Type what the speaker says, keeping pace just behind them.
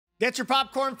Get your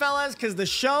popcorn, fellas, because the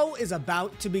show is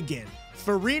about to begin.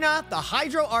 Furina, the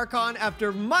Hydro Archon,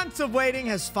 after months of waiting,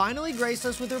 has finally graced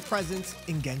us with her presence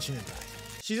in Genshin Impact.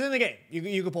 She's in the game.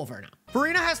 You can pull for her now.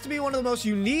 Furina has to be one of the most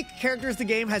unique characters the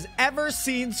game has ever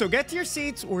seen, so get to your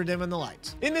seats, we're dimming the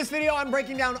lights. In this video, I'm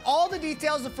breaking down all the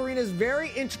details of Furina's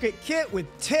very intricate kit with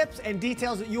tips and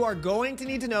details that you are going to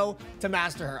need to know to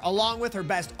master her, along with her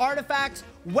best artifacts,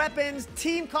 weapons,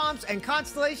 team comps, and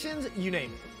constellations, you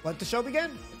name it. Let the show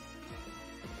begin.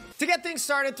 To get things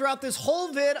started throughout this whole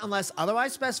vid, unless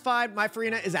otherwise specified, my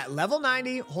Furina is at level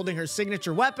 90, holding her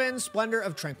signature weapon, Splendor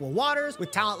of Tranquil Waters,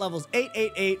 with talent levels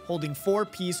 888, holding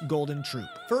 4-piece Golden Troop.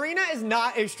 Furina is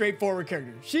not a straightforward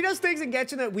character. She does things in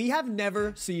Genshin that we have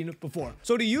never seen before.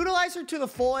 So to utilize her to the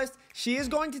fullest, she is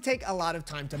going to take a lot of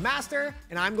time to master,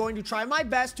 and I'm going to try my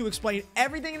best to explain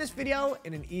everything in this video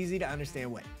in an easy to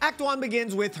understand way. Act 1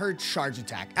 begins with her charge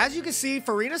attack. As you can see,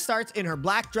 Furina starts in her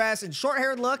black dress and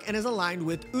short-haired look and is aligned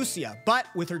with Usia, but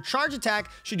with her charge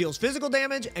attack, she deals physical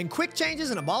damage and quick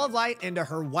changes in a ball of light into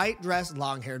her white dress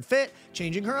long-haired fit,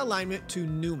 changing her alignment to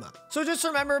Numa. So just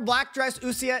remember, black dress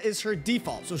Usia is her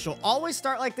default, so she'll always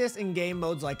start like this in game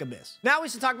modes like Abyss. Now we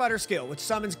should talk about her skill, which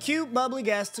summons cute, bubbly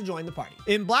guests to join the party.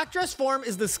 In black dress form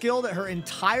is the skill that her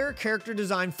entire character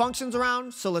design functions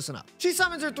around, so listen up. She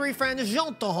summons her 3 friends,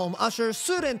 Gentilhomme Usher,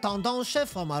 Surintendant,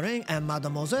 Chef Marin, and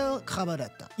Mademoiselle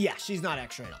Crabaletta. Yeah, she's not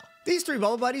extra at all. These 3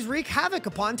 bubble buddies wreak havoc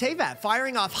upon Teyvat,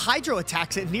 firing off hydro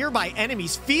attacks at nearby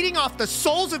enemies, feeding off the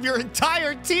souls of your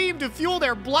entire team to fuel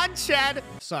their bloodshed.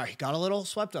 Sorry, got a little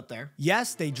swept up there.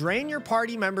 Yes, they drain your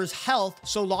party members' health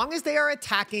so long as they are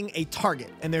attacking a target,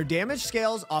 and their damage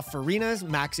scales off Furina's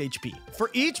max HP.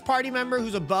 For each party member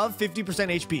who's above 50%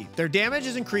 HP, their damage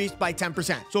is increased by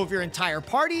 10%. So if your entire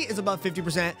party is above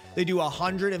 50%, they do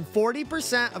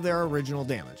 140% of their original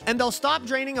damage. And they'll stop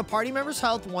draining a party member's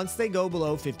health once they go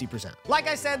below 50%. Like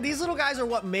I said, these little guys are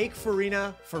what make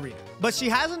Furina Furina. But she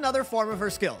has another form of her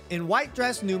skill. In white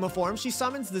dress Numa form, she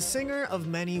summons the Singer of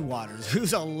Many Waters,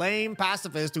 who's a lame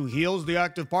pacifist who heals the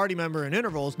active party member in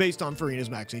intervals based on Furina's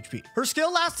max HP. Her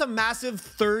skill lasts a massive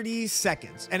 30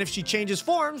 seconds, and if she changes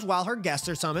forms while her guests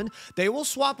are summoned, they will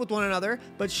swap with one another,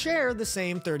 but share the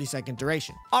same 30-second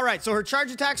duration. Alright, so her charge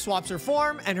attack swaps her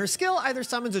form, and her skill either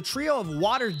summons a trio of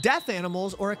water death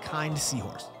animals or a kind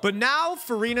seahorse. But now,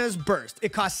 Furina's Burst.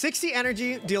 It costs 60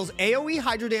 energy, deals AoE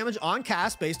hydro damage on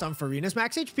cast based on Furina's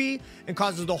max HP, and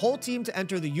causes the whole team to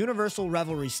enter the Universal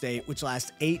Revelry state, which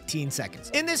lasts 18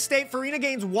 seconds. In this state, Furina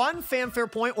gains 1 fanfare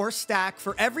point or stack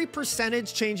for every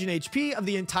percentage change in HP of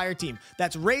the entire team.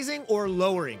 That's raising or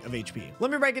lowering of HP.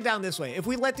 Let me break it down this way. If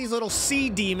we let these little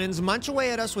sea demons munch away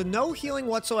at us with no healing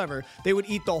whatsoever, they would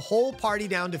eat the whole party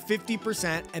down to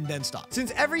 50% and then stop.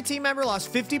 Since every team member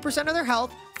lost 50% of their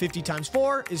health, 50 times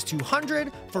 4 is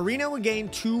 200. Furina would gain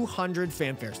 200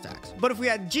 fanfare stacks. But if we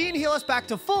had Jean heal us back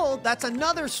to full, that's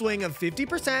another swing of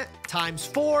 50% times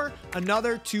 4,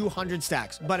 another 200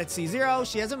 stacks. But at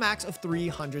C0, she has a max of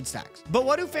 300 stacks. But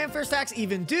what do fanfare stacks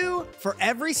even do? For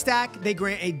every stack, they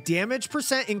grant a damage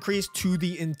percent increase to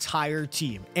the entire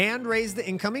team and raise the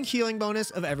incoming healing bonus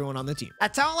of everyone on the team.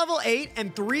 At talent level 8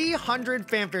 and 300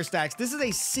 fanfare stacks, this is a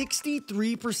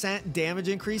 63% damage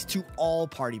increase to all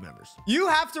party members. You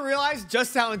have to realize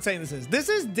just how insane this is. This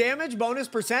is damage bonus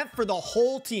percent for the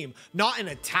whole team, not an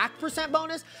attack percent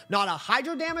bonus, not a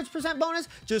hydro damage percent bonus,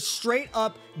 just straight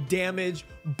up damage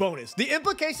bonus. The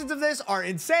implications of this are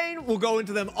insane. We'll go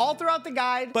into them all throughout the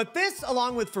guide, but this,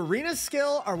 along with Furina's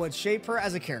skill, are what shape her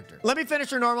as a character. Let me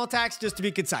finish her normal attacks just to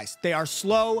be concise. They are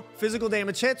slow physical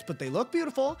damage hits, but they look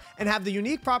beautiful and have the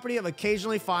unique property of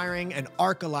occasionally firing an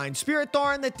arc-aligned Spirit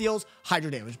Thorn that deals hydro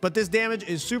damage, but this damage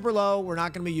is super low. We're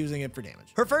not going to be using it for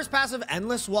damage. Her first passive,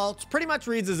 Endless Waltz, pretty much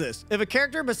reads as this. If a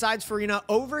character besides Furina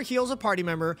overheals a party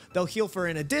member, they'll heal for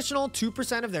an additional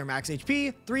 2% of their max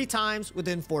HP 3 times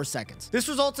within 4 seconds.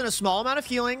 This results in a small amount of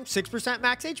healing, 6%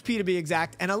 max HP to be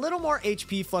exact, and a little more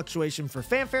HP fluctuation for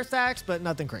fanfare stacks, but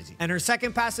nothing crazy. And her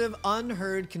second passive,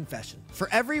 Unheard Confession. For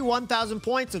every 1,000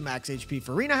 points of max HP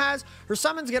Furina has, her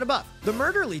summons get a buff. The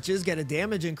Murder Leeches get a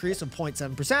damage increase of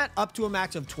 0.7% up to a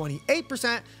max of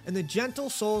 28%, and the Gentle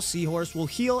Soul Seahorse will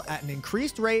heal at an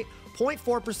increased rate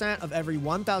 0.4% of every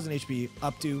 1,000 HP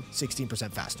up to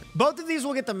 16% faster. Both of these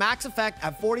will get the max effect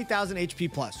at 40,000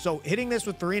 HP plus, so hitting this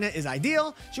with Furina is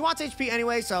ideal. She wants HP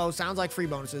anyway, so sounds like free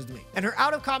bonuses to me. And her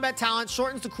out of combat talent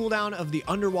shortens the cooldown of the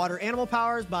underwater animal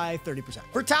powers by 30%.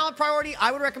 For talent priority,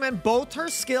 I would recommend both her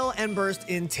skill and burst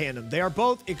in tandem. They are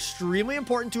both extremely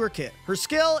important to her kit. Her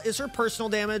skill is her personal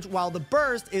damage, while the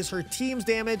burst is her team's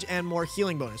damage and more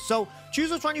healing bonus. So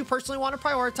choose which one you personally want to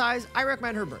prioritize. I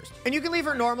recommend her burst. And you can leave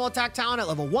her normal attack attack talent at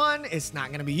level 1, it's not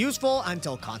going to be useful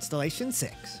until Constellation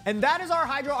 6. And that is our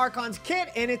Hydro Archon's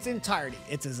kit in its entirety.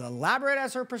 It's as elaborate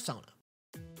as her persona.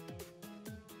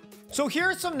 So here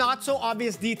are some not so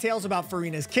obvious details about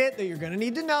Furina's kit that you're gonna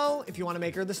need to know if you wanna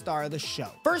make her the star of the show.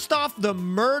 First off, the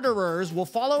murderers will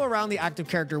follow around the active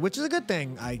character, which is a good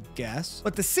thing, I guess.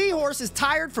 But the seahorse is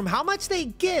tired from how much they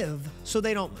give, so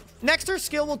they don't move. Next, her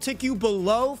skill will tick you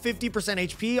below 50%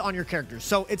 HP on your characters.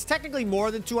 So it's technically more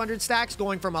than 200 stacks,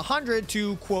 going from 100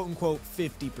 to quote unquote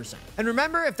 50%. And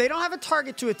remember, if they don't have a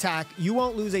target to attack, you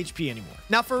won't lose HP anymore.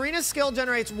 Now, Furina's skill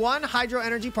generates 1 hydro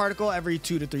energy particle every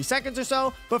 2 to 3 seconds or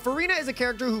so, but Furina is a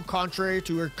character who, contrary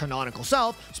to her canonical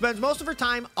self, spends most of her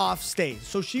time off stage,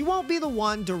 so she won't be the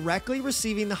one directly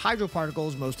receiving the hydro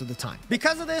particles most of the time.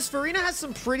 Because of this, Furina has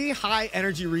some pretty high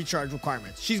energy recharge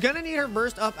requirements. She's gonna need her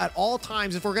burst up at all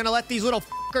times if we're gonna let these little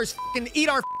fuckers fucking eat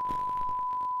our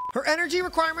Her energy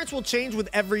requirements will change with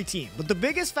every team, but the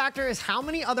biggest factor is how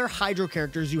many other hydro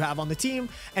characters you have on the team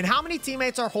and how many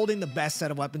teammates are holding the best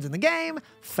set of weapons in the game,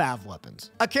 Fav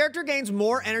weapons. A character gains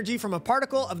more energy from a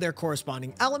particle of their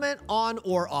corresponding element on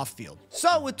or off field.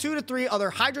 So with 2 to 3 other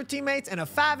hydro teammates and a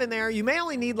Fav in there, you may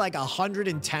only need like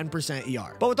 110%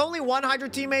 ER. But with only one hydro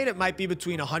teammate, it might be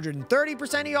between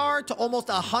 130% ER to almost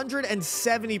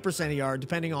 170% ER,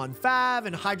 depending on Fav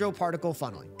and hydro particle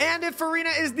funneling. And if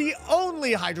Furina is the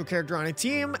only hydro character on a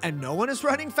team and no one is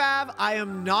running Fav, I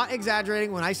am not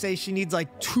exaggerating when I say she needs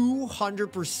like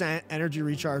 200% energy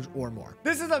recharge or more.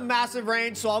 This is a massive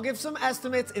range, so I'll give some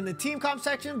estimates in the team comp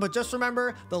section, but just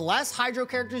remember, the less hydro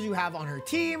characters you have on her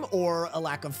team or a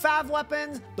lack of Fav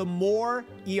weapons, the more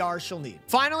ER she'll need.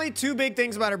 Finally, 2 big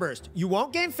things about her burst. You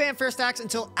won't gain fanfare stacks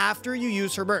until after you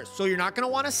use her burst, so you're not going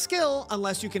to want a skill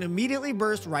unless you can immediately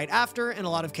burst right after in a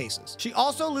lot of cases. She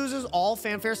also loses all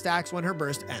fanfare stacks when her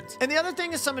burst ends. And the other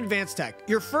thing is some advanced tech.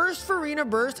 Your first Furina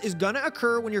burst is gonna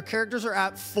occur when your characters are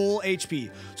at full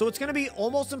HP, so it's gonna be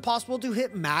almost impossible to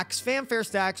hit max fanfare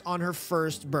stacks on her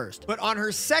first burst. But on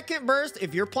her second burst,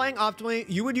 if you're playing optimally,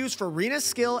 you would use Furina's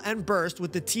skill and burst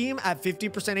with the team at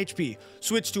 50% HP.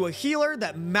 Switch to a healer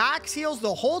that max heals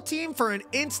the whole team for an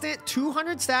instant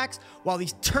 200 stacks, while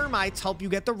these termites help you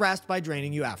get the rest by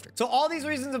draining you after. So all these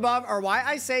reasons above are why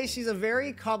I say she's a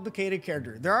very complicated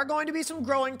character. There are going to be some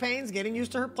growing pains getting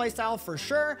used to her playstyle for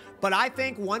sure, but I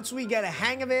think once we get a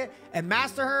hang of it and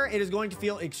master her, it is going to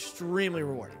feel extremely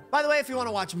rewarding. By the way, if you want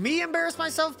to watch me embarrass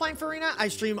myself playing Furina, I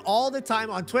stream all the time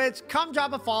on Twitch. Come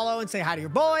drop a follow and say hi to your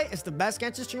boy. It's the best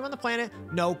Genshin stream on the planet,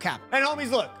 no cap. And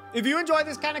homies, look, if you enjoy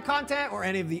this kind of content or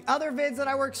any of the other vids that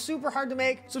I work super hard to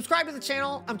make, subscribe to the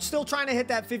channel. I'm still trying to hit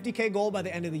that 50K goal by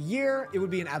the end of the year. It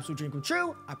would be an absolute dream come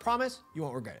true. I promise you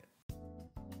won't regret it.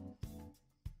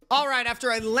 All right,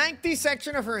 after a lengthy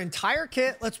section of her entire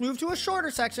kit, let's move to a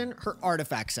shorter section, her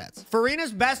artifact sets.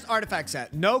 Furina's best artifact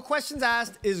set, no questions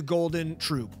asked, is Golden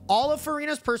Troop. All of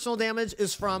Furina's personal damage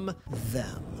is from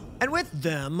them. And with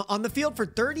them on the field for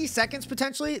 30 seconds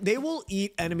potentially, they will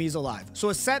eat enemies alive. So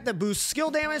a set that boosts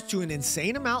skill damage to an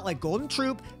insane amount like Golden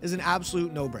Troop is an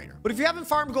absolute no-brainer. But if you haven't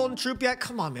farmed Golden Troop yet,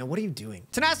 come on man, what are you doing?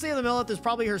 Tenacity of the Millith is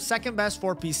probably her second best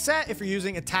 4-piece set if you're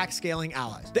using attack scaling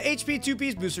allies. The HP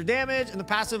 2-piece boosts her damage, and the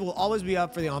passive will always be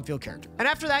up for the on-field character. And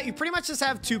after that, you pretty much just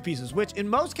have 2 pieces, which in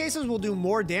most cases will do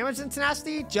more damage than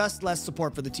Tenacity, just less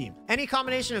support for the team. Any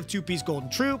combination of 2-piece Golden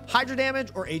Troop, Hydro damage,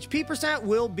 or HP percent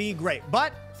will be great,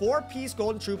 but 4-piece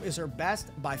Golden Troop is her best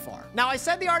by far. Now, I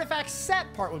said the artifact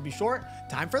set part would be short.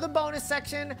 Time for the bonus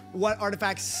section, what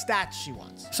artifact stats she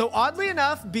wants. So oddly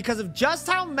enough, because of just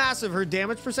how massive her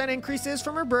damage percent increase is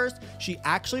from her burst, she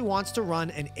actually wants to run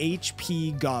an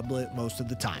HP goblet most of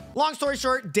the time. Long story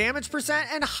short, damage percent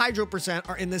and hydro percent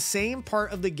are in the same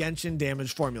part of the Genshin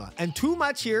damage formula, and too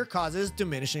much here causes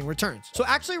diminishing returns. So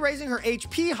actually raising her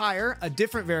HP higher, a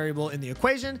different variable in the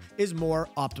equation, is more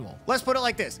optimal. Let's put it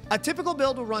like this. A typical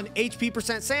build will run HP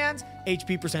percent sands,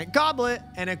 HP percent goblet,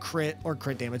 and a crit or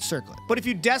crit damage circlet. But if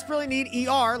you desperately need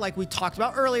ER, like we talked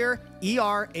about earlier,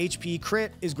 ER HP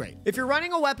crit is great. If you're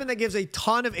running a weapon that gives a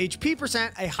ton of HP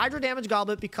percent, a hydro damage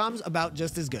goblet becomes about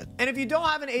just as good. And if you don't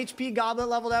have an HP goblet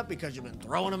leveled up because you've been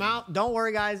throwing them out, don't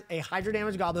worry guys, a hydro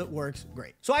damage goblet works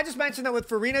great. So I just mentioned that with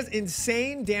Furina's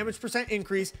insane damage percent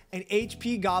increase, an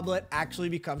HP goblet actually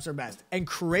becomes her best. And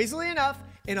crazily enough,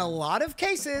 in a lot of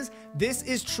cases, this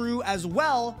is true as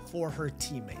well for her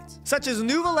teammates, such as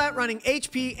Nuvalette running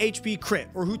HP crit,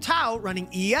 or Hu Tao running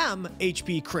EM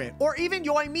HP crit, or even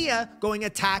Yoimiya going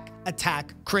attack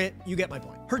crit. You get my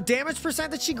point. Her damage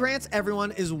percent that she grants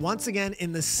everyone is once again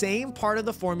in the same part of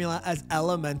the formula as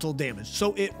elemental damage.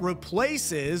 So it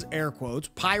replaces, air quotes,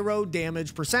 pyro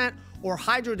damage percent or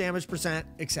hydro damage percent,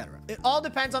 etc. It all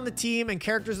depends on the team and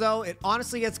characters though. It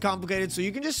honestly gets complicated, so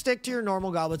you can just stick to your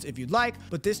normal goblets if you'd like,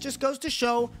 but this just goes to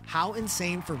show how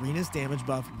insane Furina's damage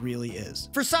buff really is.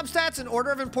 For substats, in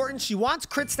order of importance, she wants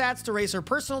crit stats to raise her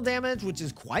personal damage, which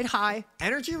is quite high,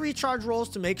 energy recharge rolls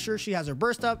to make sure she has her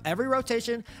burst up every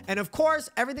rotation, and of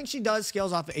course, everything she does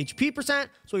scales off of HP percent,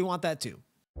 so we want that too.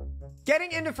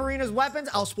 Getting into Furina's weapons,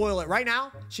 I'll spoil it right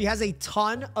now. She has a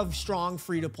ton of strong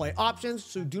free-to-play options,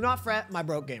 so do not fret, my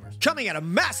broke gamers. Coming at a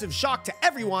massive shock to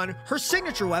everyone, her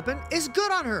signature weapon is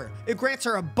good on her. It grants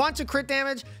her a bunch of crit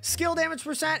damage, skill damage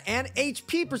percent, and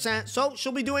HP percent, so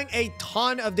she'll be doing a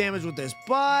ton of damage with this,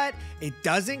 but it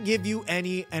doesn't give you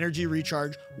any energy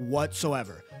recharge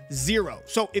whatsoever. 0.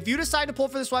 So if you decide to pull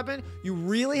for this weapon, you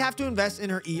really have to invest in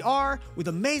her ER with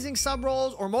amazing sub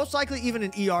rolls, or most likely even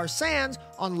an ER Sans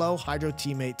on low hydro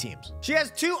teammate teams. She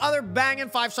has 2 other banging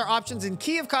 5-star options in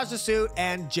Key of Kasha Suit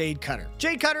and Jade Cutter.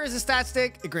 Jade Cutter is a stat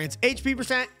stick. It grants HP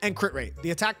percent and crit rate.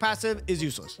 The attack passive is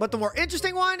useless. But the more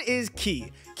interesting one is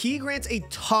Key. Key grants a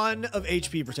ton of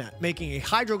HP percent, making a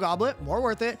hydro goblet more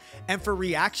worth it, and for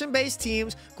reaction-based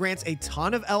teams, grants a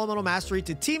ton of elemental mastery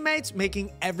to teammates,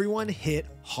 making everyone hit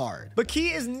hard. But Key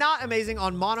is not amazing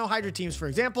on mono hydro teams, for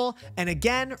example, and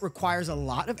again requires a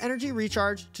lot of energy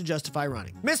recharge to justify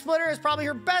running. Miss Splitter is probably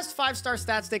her best 5-star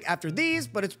stat stick after these,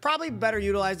 but it's probably better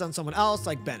utilized on someone else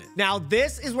like Bennett. Now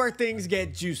this is where things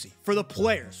get juicy. For the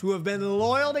players who have been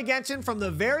loyal to Genshin from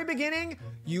the very beginning,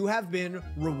 you have been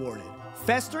rewarded.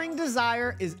 Festering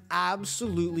Desire is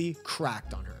absolutely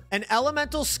cracked on her. An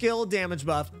elemental skill damage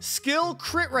buff, skill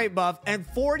crit rate buff, and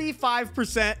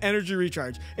 45% energy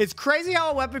recharge. It's crazy how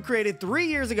a weapon created 3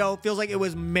 years ago feels like it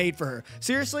was made for her.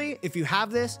 Seriously, if you have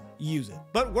this, use it.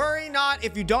 But worry not,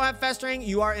 if you don't have Festering,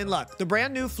 you are in luck. The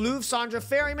brand new Fluve Sandra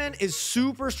Ferryman is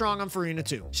super strong on Furina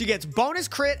too. She gets bonus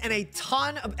crit and a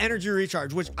ton of energy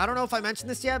recharge, which I don't know if I mentioned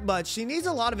this yet, but she needs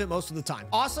a lot of it most of the time.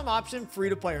 Awesome option, free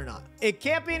to play or not. It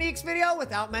can't be an Eeks video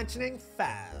without mentioning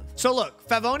Fav. So look,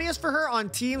 Favonius for her on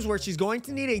teams where she's going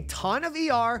to need a ton of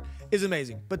ER is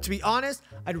amazing. But to be honest,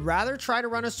 I'd rather try to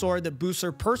run a sword that boosts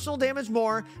her personal damage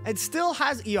more and still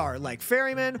has ER like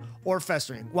Ferryman or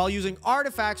Festering, while using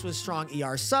artifacts with strong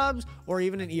ER subs or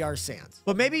even an ER Sans.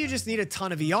 But maybe you just need a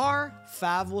ton of ER,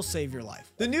 Fav will save your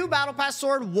life. The new Battle Pass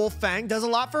sword, Wolffang, does a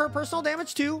lot for her personal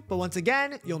damage too, but once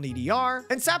again, you'll need ER.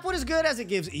 And Sapwood is good as it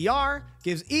gives ER,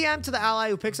 gives EM to the ally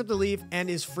who picks up the leaf, and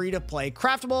is free to play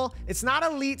craftable. It's not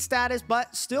elite status,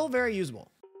 but still very usable.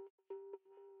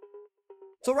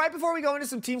 So right before we go into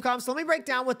some team comps, let me break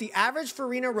down what the average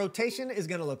Furina rotation is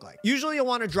going to look like. Usually you'll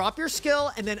want to drop your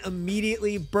skill and then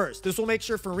immediately burst. This will make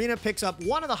sure Furina picks up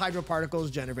one of the hydro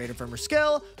particles generated from her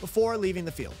skill before leaving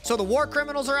the field. So the war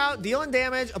criminals are out, dealing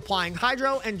damage, applying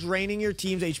hydro, and draining your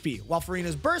team's HP, while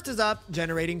Furina's burst is up,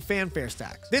 generating fanfare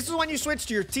stacks. This is when you switch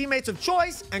to your teammates of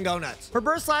choice and go nuts. Her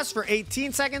burst lasts for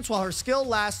 18 seconds, while her skill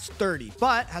lasts 30,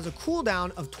 but has a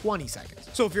cooldown of 20 seconds.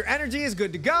 So if your energy is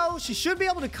good to go, she should be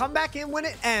able to come back in when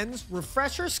it ends,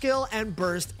 refresh her skill, and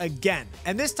burst again.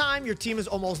 And this time, your team is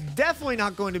almost definitely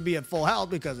not going to be at full health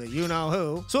because of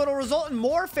you-know-who. So it'll result in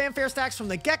more fanfare stacks from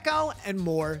the get-go and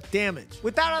more damage.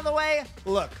 With that out of the way,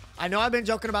 look, I know I've been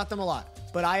joking about them a lot,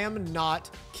 but I am not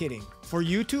kidding. For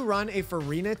you to run a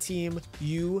Furina team,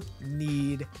 you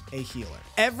need a healer.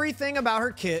 Everything about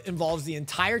her kit involves the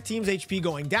entire team's HP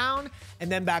going down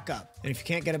and then back up. And if you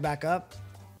can't get it back up,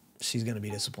 she's going to be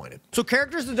disappointed. So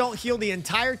characters that don't heal the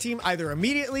entire team either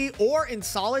immediately or in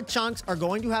solid chunks are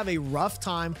going to have a rough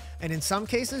time, and in some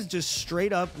cases just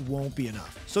straight up won't be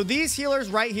enough. So these healers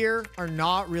right here are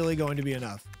not really going to be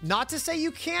enough. Not to say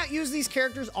you can't use these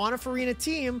characters on a Furina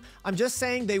team, I'm just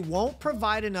saying they won't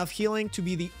provide enough healing to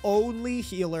be the only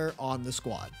healer on the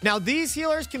squad. Now these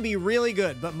healers can be really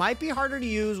good, but might be harder to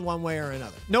use one way or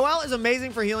another. Noelle is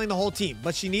amazing for healing the whole team,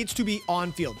 but she needs to be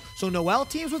on field. So Noelle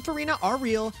teams with Furina are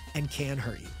real and can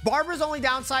hurt you. Barbara's only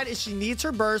downside is she needs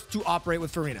her burst to operate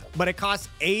with Furina, but it costs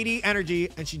 80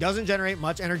 energy and she doesn't generate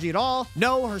much energy at all.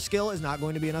 No, her skill is not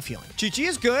going to be enough healing. Chi-Chi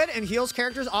is good and heals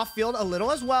characters off field a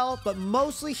little as well, but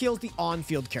mostly heals the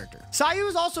on-field character. Sayu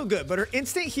is also good, but her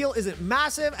instant heal isn't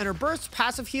massive and her burst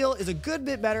passive heal is a good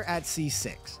bit better at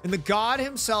C6. And the god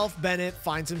himself, Bennett,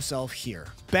 finds himself here.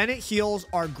 Bennett heals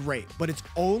are great, but it's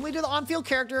only to the on-field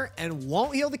character and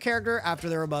won't heal the character after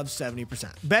they're above 70%.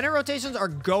 Bennett rotations are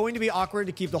going to be awkward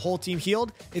to keep the whole team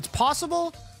healed. It's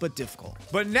possible, but difficult.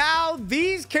 But now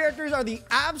these characters are the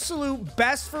absolute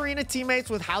best Furina teammates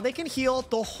with how they can heal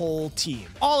the whole team.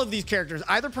 All of these characters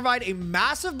either provide a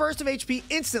massive burst of HP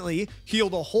instantly, heal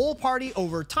the whole party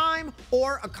over time,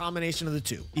 or a combination of the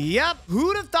two. Yep,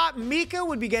 who'd have thought Mika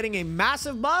would be getting a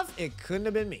massive buff? It couldn't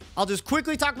have been me. I'll just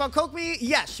quickly talk about Kokomi.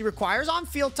 Yes, she requires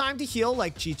on-field time to heal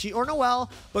like Chi-Chi or Noelle,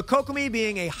 but Kokomi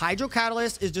being a Hydro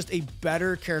Catalyst is just a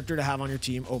better character to have on your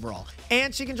team overall.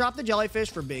 And she can drop the jellyfish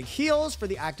for big heals for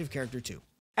the active character too.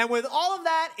 And with all of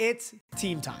that, it's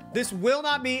team time. This will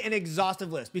not be an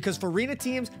exhaustive list because Furina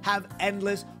teams have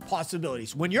endless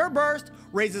possibilities. When your burst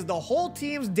raises the whole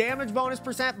team's damage bonus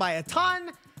percent by a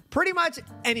ton, pretty much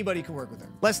anybody can work with her.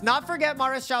 Let's not forget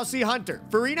mademoiselle Hunter.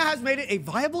 Furina has made it a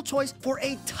viable choice for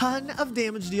a ton of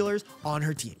damage dealers on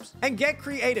her teams. And get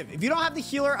creative. If you don't have the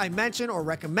healer I mentioned or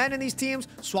recommend in these teams,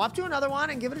 swap to another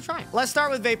one and give it a try. Let's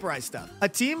start with vaporized stuff. A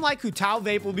team like Hu Tao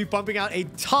Vape will be pumping out a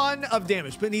ton of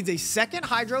damage, but needs a second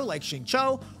Hydro like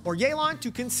Xingqiu or Yelan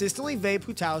to consistently vape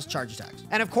Hu Tao's charge attacks.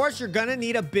 And of course, you're gonna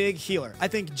need a big healer. I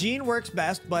think Jean works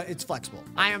best, but it's flexible.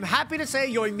 I am happy to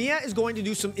say Yoimiya is going to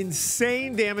do some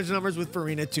insane damage numbers with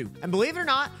Furina too. And believe it or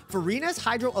not, Furina's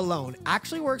Hydro alone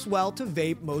actually works well to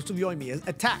vape most of Yoimiya's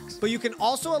attacks. But you can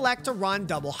also elect to run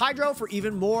double Hydro for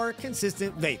even more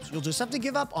consistent vapes. You'll just have to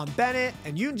give up on Bennett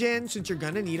and Yunjin since you're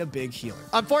gonna need a big healer.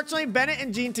 Unfortunately, Bennett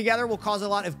and Jean together will cause a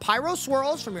lot of pyro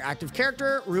swirls from your active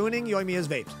character, ruining Yoimiya's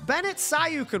vapes. Bennett's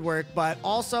Sayu could work, but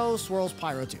also swirls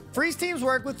pyro too. Freeze teams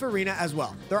work with Furina as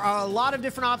well. There are a lot of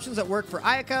different options that work for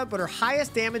Ayaka, but her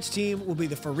highest damage team will be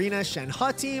the Furina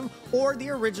Shenhe team or the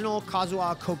original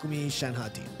Kazuha Kokomi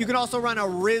Shenhe team. You can also run a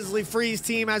Risley Freeze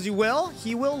team as you will.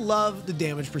 He will love the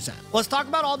damage percent. Let's talk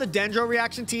about all the Dendro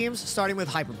reaction teams, starting with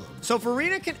Hyper Bloom. So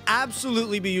Furina can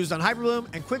absolutely be used on Hyper Bloom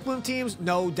and Quick Bloom teams,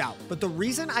 no doubt. But the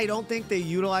reason I don't think they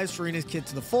utilize Furina's kit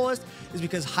to the fullest is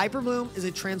because Hyper Bloom is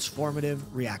a transformative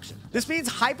reaction. This means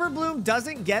Hyper Bloom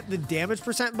doesn't get the damage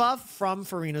percent buff from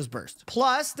Furina's burst.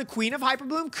 Plus, the Queen of Hyper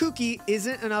Bloom, Kuki,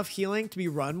 isn't enough healing to be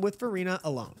run with Furina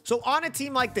alone. So on a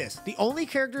team like this, the only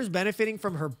characters benefiting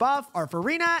from her buff are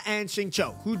Furina and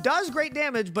Xingqiu, who does great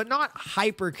damage, but not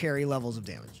hyper carry levels of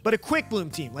damage. But a Quick Bloom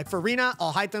team like Furina,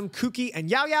 Alhaitham, Kuki, and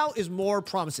Yao Yao is more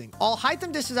promising.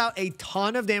 Alhaitham dishes out a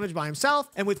ton of damage by himself,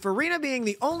 and with Furina being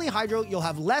the only Hydro, you'll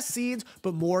have less seeds,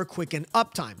 but more quicken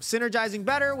uptime, synergizing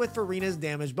better with Furina's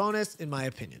damage bonus, in my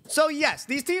opinion. So yes,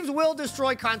 these teams will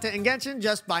destroy content in Genshin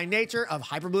just by nature of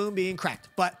Hyper Bloom being cracked,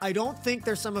 but I don't think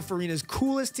they're some of Furina's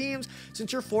coolest teams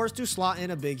since you're forced to slot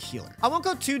in a big healer. I won't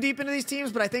go too deep into these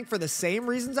teams, but I think for the same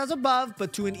reasons as above,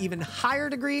 but to an even higher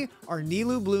degree, are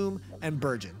Nilou Bloom and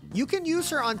Burgeon. You can use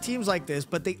her on teams like this,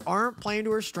 but they aren't playing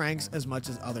to her strengths as much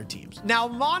as other teams. Now,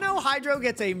 Mono Hydro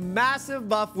gets a massive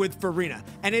buff with Furina,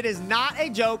 and it is not a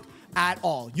joke at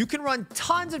all. You can run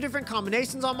tons of different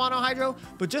combinations on Mono Hydro,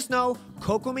 but just know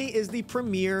Kokomi is the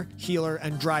premier healer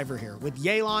and driver here, with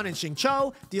Yelan and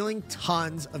Xingqiu dealing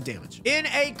tons of damage. In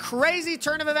a crazy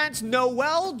turn of events,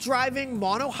 Noelle driving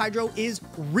Mono Hydro is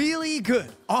really good.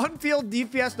 On-field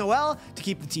DPS Noelle to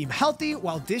keep the team healthy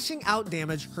while dishing out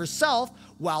damage herself,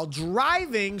 while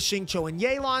driving Xingqiu and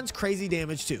Yelan's crazy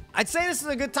damage too. I'd say this is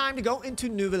a good time to go into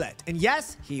Neuvillette. And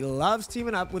yes, he loves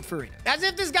teaming up with Furina. As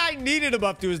if this guy needed a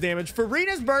buff to his damage,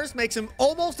 Furina's burst makes him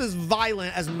almost as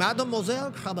violent as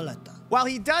mademoiselle Crabaletta. While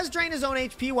he does drain his own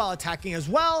HP while attacking as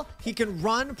well, he can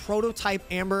run Prototype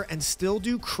Amber and still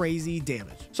do crazy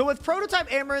damage. So with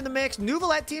Prototype Amber in the mix,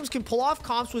 Neuvillette teams can pull off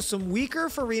comps with some weaker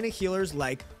Furina healers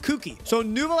like Kuki. So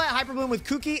Neuvillette Hyper Bloom with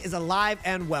Kuki is alive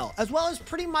and well as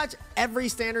pretty much every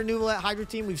standard Neuvillette Hydro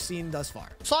team we've seen thus far.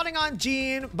 Slotting on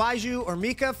Jean, Baiju, or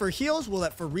Mika for heals will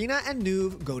let Furina and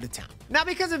Neuv go to town. Now,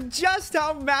 because of just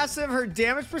how massive her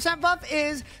damage percent buff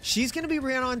is, she's going to be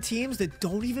ran on teams that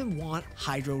don't even want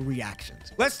Hydro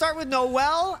reactions. Let's start with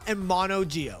Noelle and Mono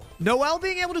Geo. Noelle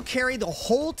being able to carry the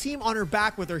whole team on her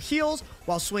back with her heals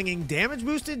while swinging damage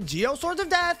boosted Geo Swords of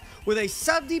Death with a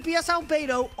sub DPS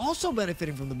Albedo also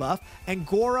benefiting from the buff, and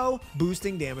Goro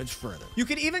boosting damage further. You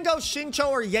can even go Xingqiu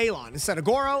or Yelan instead of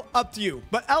Goro, up to you.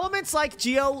 But elements like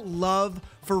Geo love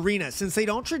Furina since they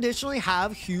don't traditionally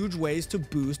have huge ways to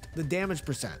boost the damage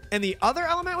percent. And the other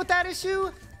element with that issue,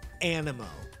 Animo.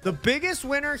 The biggest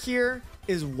winner here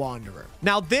is Wanderer.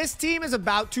 Now, this team is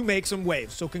about to make some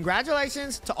waves, so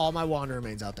congratulations to all my Wanderer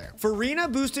mains out there.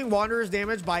 Furina boosting Wanderer's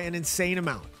damage by an insane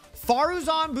amount.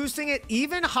 Faruzan boosting it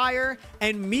even higher,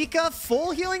 and Mika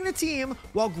full healing the team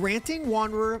while granting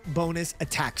Wanderer bonus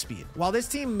attack speed. While this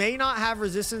team may not have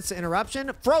resistance to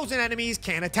interruption, frozen enemies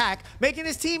can attack, making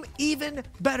this team even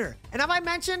better. And have I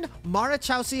mentioned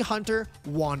mademoiselle Hunter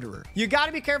Wanderer? You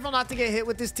gotta be careful not to get hit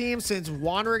with this team since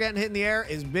Wanderer getting hit in the air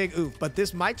is big oof, but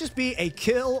this might just be a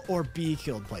kill or be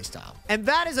killed playstyle. And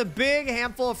that is a big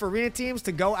handful of Furina teams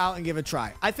to go out and give a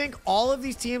try. I think all of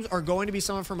these teams are going to be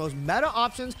some of her most meta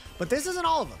options, But this isn't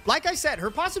all of them. Like I said,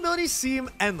 her possibilities seem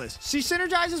endless. She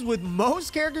synergizes with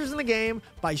most characters in the game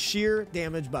by sheer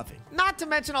damage buffing. Not to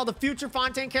mention all the future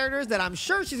Fontaine characters that I'm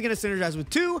sure she's gonna synergize with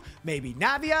too. Maybe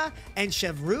Navia and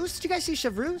Chevreuse. Did you guys see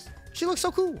Chevreuse? She looks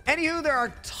so cool. Anywho, there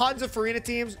are tons of Furina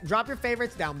teams. Drop your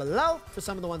favorites down below for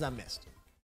some of the ones I missed.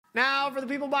 Now, for the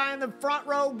people buying the front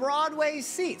row Broadway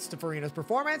seats to Furina's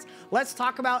performance, let's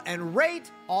talk about and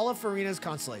rate all of Furina's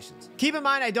constellations. Keep in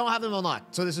mind, I don't have them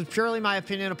unlocked, so this is purely my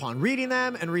opinion upon reading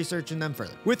them and researching them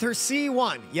further. With her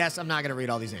C1, yes, I'm not gonna read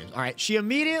all these names, all right? She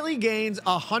immediately gains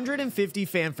 150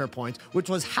 fanfare points, which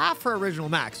was half her original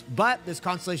max, but this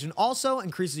constellation also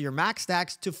increases your max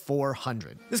stacks to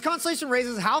 400. This constellation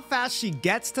raises how fast she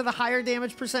gets to the higher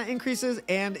damage percent increases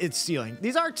and its ceiling.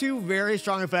 These are two very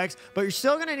strong effects, but you're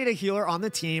still gonna need a healer on the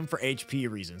team for HP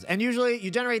reasons. And usually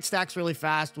you generate stacks really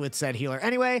fast with said healer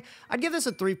anyway. I'd give this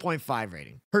a 3.5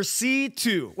 rating. Her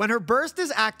C2, when her burst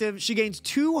is active, she gains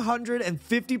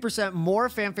 250% more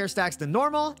fanfare stacks than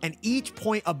normal, and each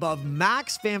point above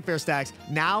max fanfare stacks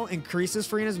now increases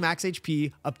Furina's max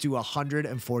HP up to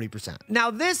 140%. Now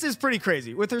this is pretty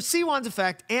crazy. With her C1's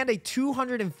effect and a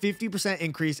 250%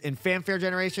 increase in fanfare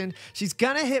generation, she's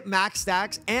gonna hit max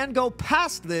stacks and go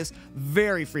past this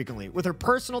very frequently, with her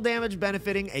personal damage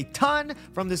benefiting a ton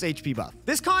from this HP buff.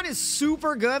 This con is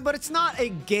super good, but it's not a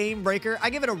game breaker. I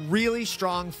give it a really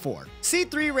strong 4.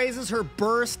 C3 raises her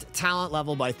burst talent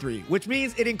level by 3, which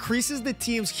means it increases the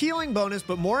team's healing bonus,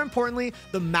 but more importantly,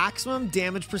 the maximum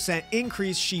damage percent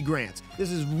increase she grants.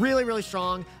 This is really, really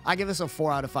strong. I give this a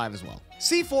 4 out of 5 as well.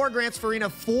 C4 grants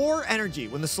Furina 4 energy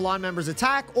when the salon members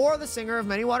attack or the singer of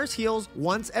many waters heals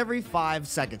once every 5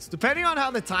 seconds. Depending on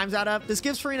how the times add up, this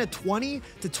gives Furina 20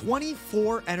 to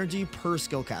 24 energy per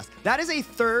skill cast. That is a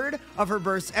third of her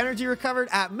burst's energy recovered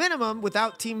at minimum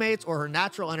without teammates or her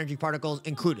natural energy particles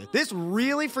included. This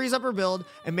really frees up her build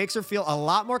and makes her feel a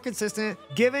lot more consistent,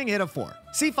 giving it a 4.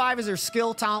 C5 is her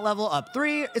skill talent level up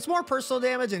 3. It's more personal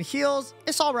damage and heals.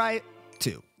 It's all right.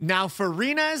 2. Now,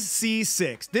 Furina's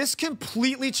C6. This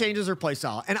completely changes her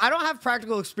playstyle, and I don't have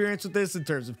practical experience with this in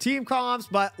terms of team comps,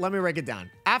 but let me break it down.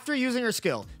 After using her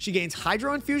skill, she gains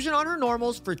Hydro Infusion on her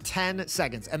normals for 10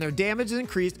 seconds, and their damage is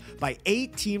increased by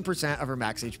 18% of her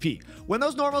max HP. When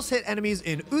those normals hit enemies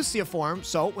in Usia form,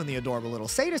 so when the adorable little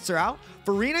sadists are out,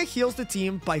 Furina heals the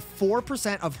team by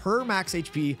 4% of her max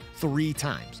HP 3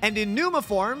 times. And in Numa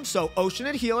form, so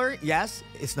Oceanid Healer, yes,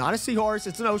 it's not a seahorse,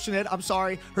 it's an Oceanid, I'm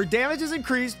sorry, her damage is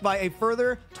increased by a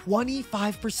further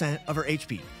 25% of her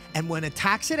HP. And when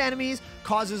attacks hit enemies,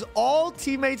 causes all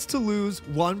teammates to lose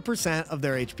 1% of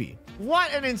their HP.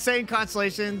 What an insane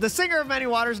constellation. The Singer of Many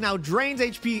Waters now drains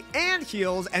HP and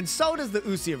heals, and so does the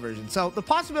Usia version. So the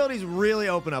possibilities really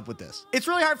open up with this. It's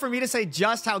really hard for me to say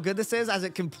just how good this is, as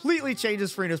it completely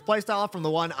changes Furina's playstyle from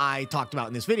the one I talked about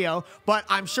in this video, but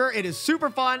I'm sure it is super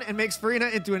fun and makes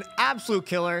Furina into an absolute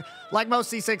killer. Like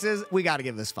most C6s, we gotta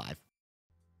give this 5.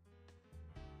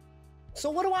 So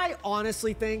what do I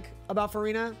honestly think about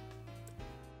Furina?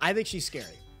 I think she's scary.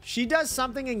 She does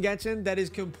something in Genshin that is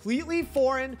completely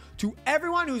foreign to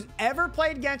everyone who's ever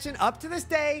played Genshin up to this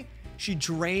day. She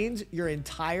drains your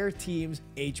entire team's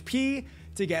HP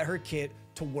to get her kit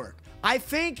to work. I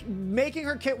think making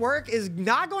her kit work is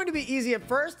not going to be easy at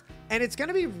first, and it's going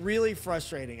to be really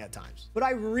frustrating at times. But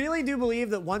I really do believe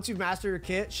that once you've mastered her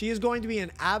kit, she is going to be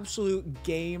an absolute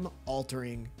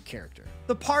game-altering character.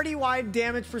 The party-wide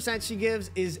damage percent she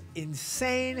gives is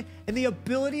insane, and the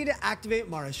ability to activate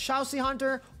Marechaussee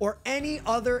Hunter or any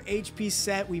other HP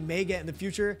set we may get in the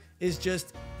future is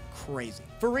just crazy.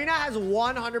 Furina has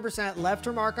 100% left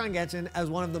her mark on Genshin as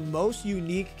one of the most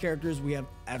unique characters we have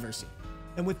ever seen.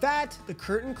 And with that, the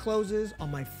curtain closes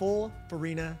on my full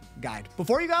Furina guide.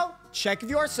 Before you go, check if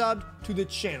you are subbed to the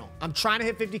channel. I'm trying to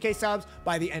hit 50K subs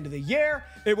by the end of the year.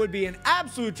 It would be an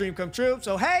absolute dream come true.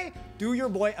 So hey, do your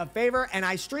boy a favor, and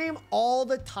I stream all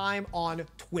the time on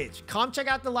Twitch. Come check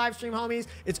out the live stream, homies.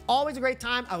 It's always a great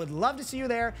time. I would love to see you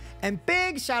there. And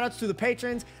big shout outs to the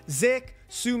patrons, Zik,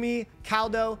 Sumi,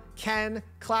 Caldo, Ken,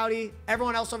 Cloudy,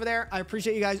 everyone else over there. I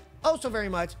appreciate you guys oh so very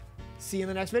much. See you in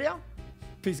the next video.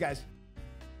 Peace, guys.